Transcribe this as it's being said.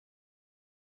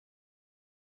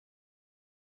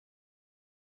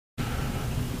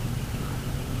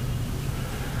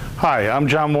Hi, I'm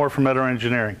John Moore from ETTER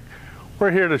Engineering. We're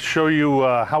here to show you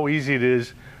how easy it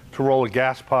is to roll a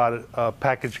gasPOD,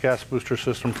 packaged gas booster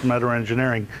system from ETTER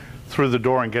Engineering through the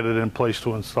door and get it in place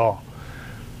to install.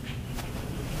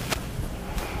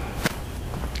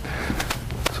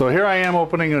 So here I am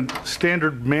opening a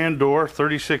standard man door,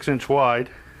 36-inch wide.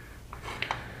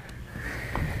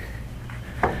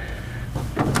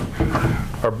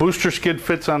 Our booster skid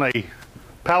fits on a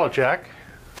pallet jack.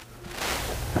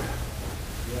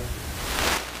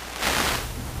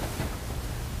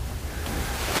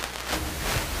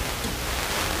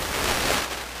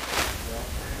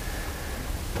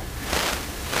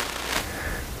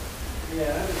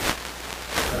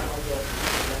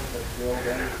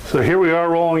 So here we are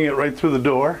rolling it right through the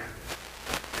door.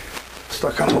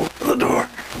 Stuck on the door.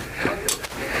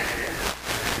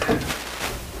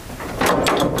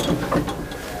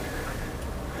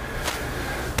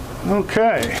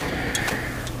 Okay.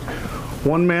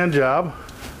 One-man job.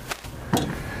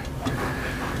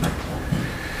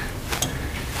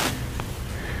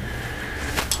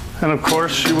 And of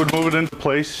course you would move it into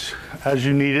place as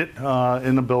you need it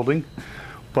in the building.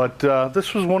 But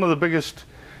this was one of the biggest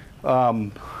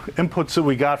inputs that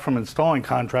we got from installing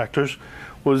contractors,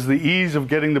 was the ease of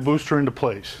getting the booster into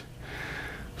place.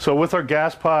 So with our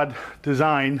gasPOD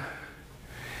design,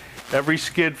 every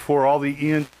skid for all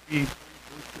the ENT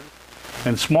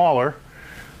and smaller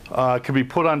can be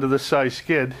put onto this size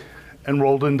skid and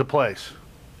rolled into place.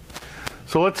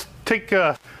 So let's take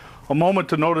a moment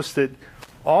to notice that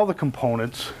all the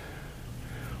components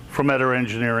from ETTER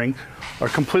Engineering are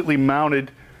completely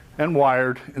mounted and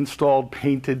wired, installed,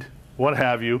 painted, what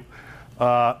have you,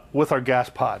 with our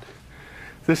gasPOD.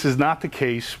 This is not the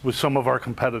case with some of our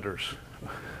competitors.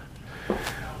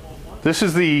 This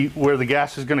is where the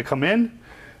gas is going to come in,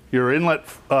 your inlet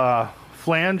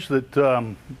flange that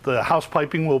the house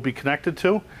piping will be connected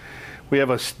to. We have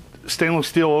a stainless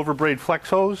steel overbraid flex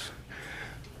hose.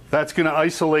 That's going to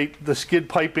isolate the skid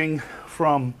piping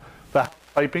from the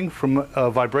piping from a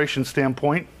vibration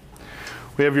standpoint.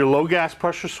 We have your low gas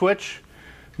pressure switch,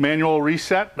 manual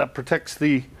reset that protects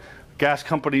the gas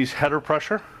company's header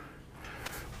pressure.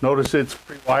 Notice it's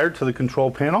pre-wired to the control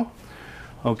panel.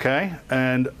 Okay,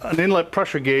 and an inlet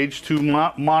pressure gauge to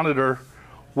monitor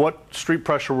what street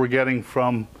pressure we're getting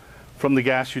from the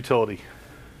gas utility.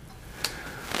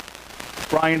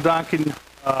 Brian Donkin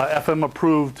FM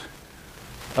approved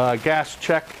gas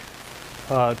check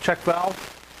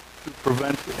valve to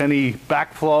prevent any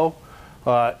backflow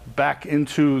back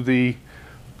into the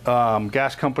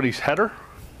gas company's header.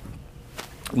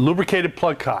 Lubricated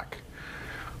plug cock.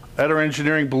 ETTER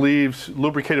Engineering believes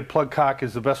lubricated plug cock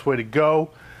is the best way to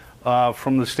go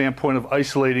from the standpoint of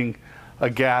isolating a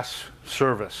gas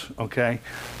service. Okay,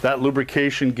 that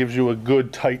lubrication gives you a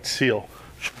good tight seal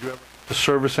should you ever have to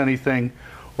service anything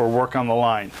or work on the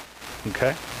line.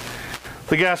 Okay,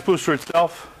 the gas booster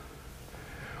itself,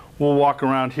 we'll walk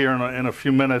around here in a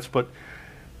few minutes, but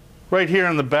right here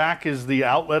in the back is the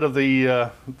outlet of the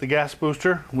gas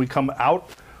booster. We come out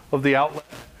of the outlet.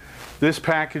 This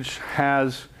package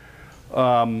has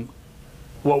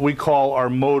what we call our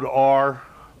Mode R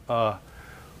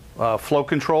flow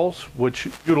controls, which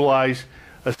utilize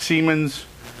a Siemens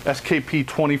SKP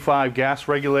 25 gas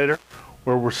regulator,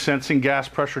 where we're sensing gas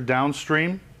pressure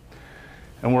downstream,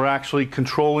 and we're actually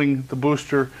controlling the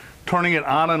booster, turning it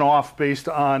on and off based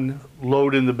on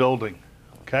load in the building.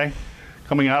 Okay.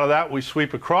 Coming out of that, we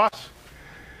sweep across.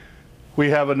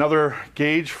 We have another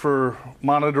gauge for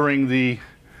monitoring the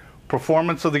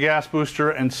performance of the gas booster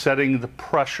and setting the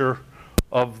pressure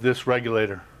of this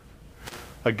regulator.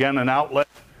 Again, an outlet,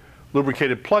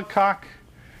 lubricated plug cock,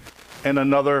 and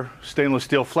another stainless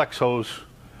steel flex hose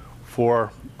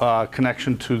for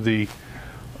connection to the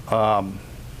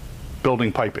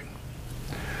building piping.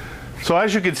 So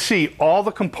as you can see, all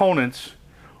the components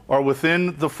are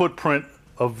within the footprint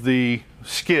of the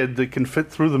skid that can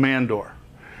fit through the man door.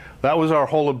 That was our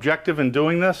whole objective in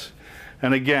doing this.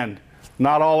 And again,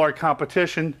 not all our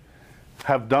competition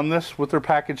have done this with their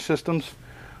package systems.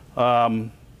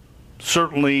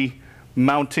 Certainly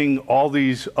mounting all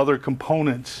these other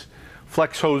components,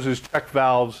 flex hoses, check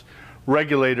valves,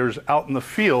 regulators out in the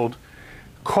field,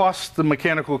 costs the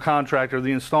mechanical contractor,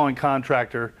 the installing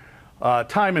contractor,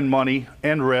 time and money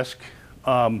and risk.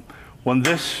 When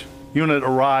this unit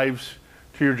arrives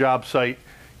to your job site,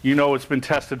 you know it's been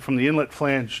tested from the inlet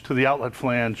flange to the outlet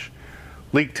flange,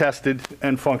 leak tested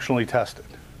and functionally tested.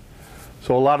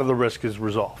 So a lot of the risk is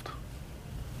resolved.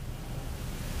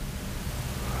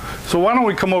 So why don't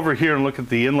we come over here and look at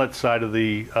the inlet side of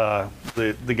the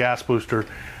gas booster,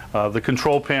 the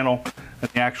control panel, and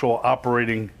the actual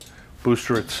operating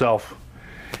booster itself.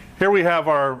 Here we have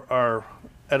our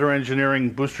ETTER Engineering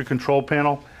booster control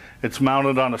panel. It's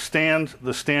mounted on a stand.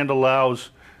 The stand allows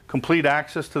complete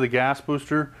access to the gas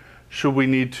booster should we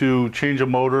need to change a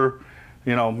motor,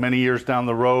 you know, many years down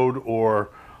the road, or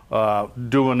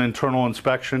do an internal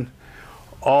inspection.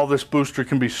 All this booster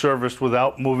can be serviced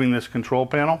without moving this control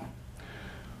panel.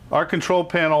 Our control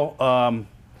panel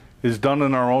is done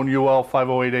in our own UL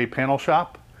 508A panel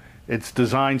shop. It's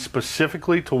designed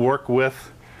specifically to work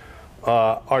with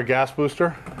our gas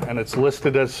booster, and it's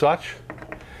listed as such.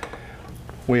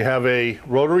 We have a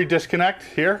rotary disconnect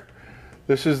here.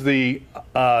 This is the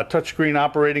touchscreen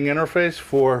operating interface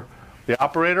for the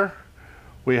operator.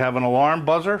 We have an alarm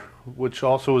buzzer, which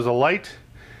also is a light,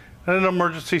 and an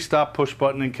emergency stop push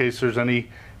button in case there's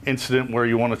any incident where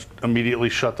you want to immediately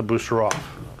shut the booster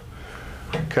off.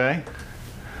 Okay,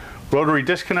 rotary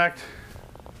disconnect.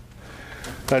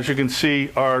 As you can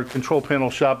see, our control panel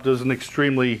shop does an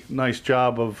extremely nice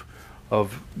job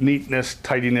of neatness,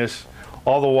 tidiness.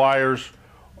 All the wires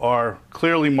are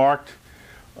clearly marked,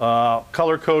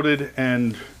 color-coded,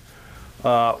 and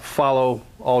follow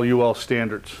all UL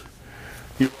standards.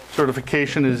 UL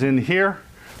certification is in here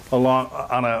along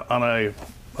on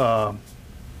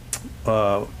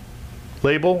a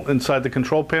label inside the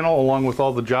control panel, along with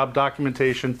all the job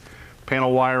documentation,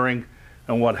 panel wiring,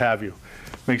 and what have you.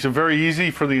 Makes it very easy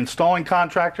for the installing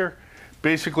contractor.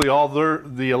 Basically, all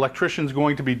the electrician's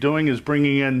going to be doing is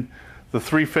bringing in the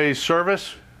three-phase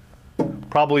service,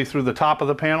 probably through the top of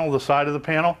the panel, the side of the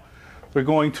panel. They're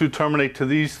going to terminate to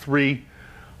these three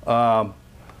connections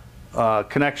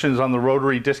on the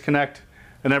rotary disconnect,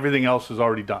 and everything else is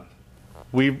already done.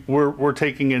 We're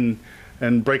taking in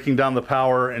and breaking down the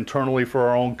power internally for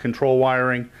our own control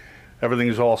wiring. Everything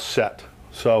is all set.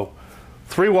 So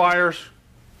 3 wires,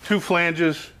 2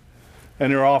 flanges,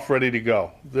 and you're off ready to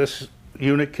go. This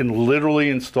unit can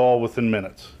literally install within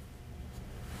minutes.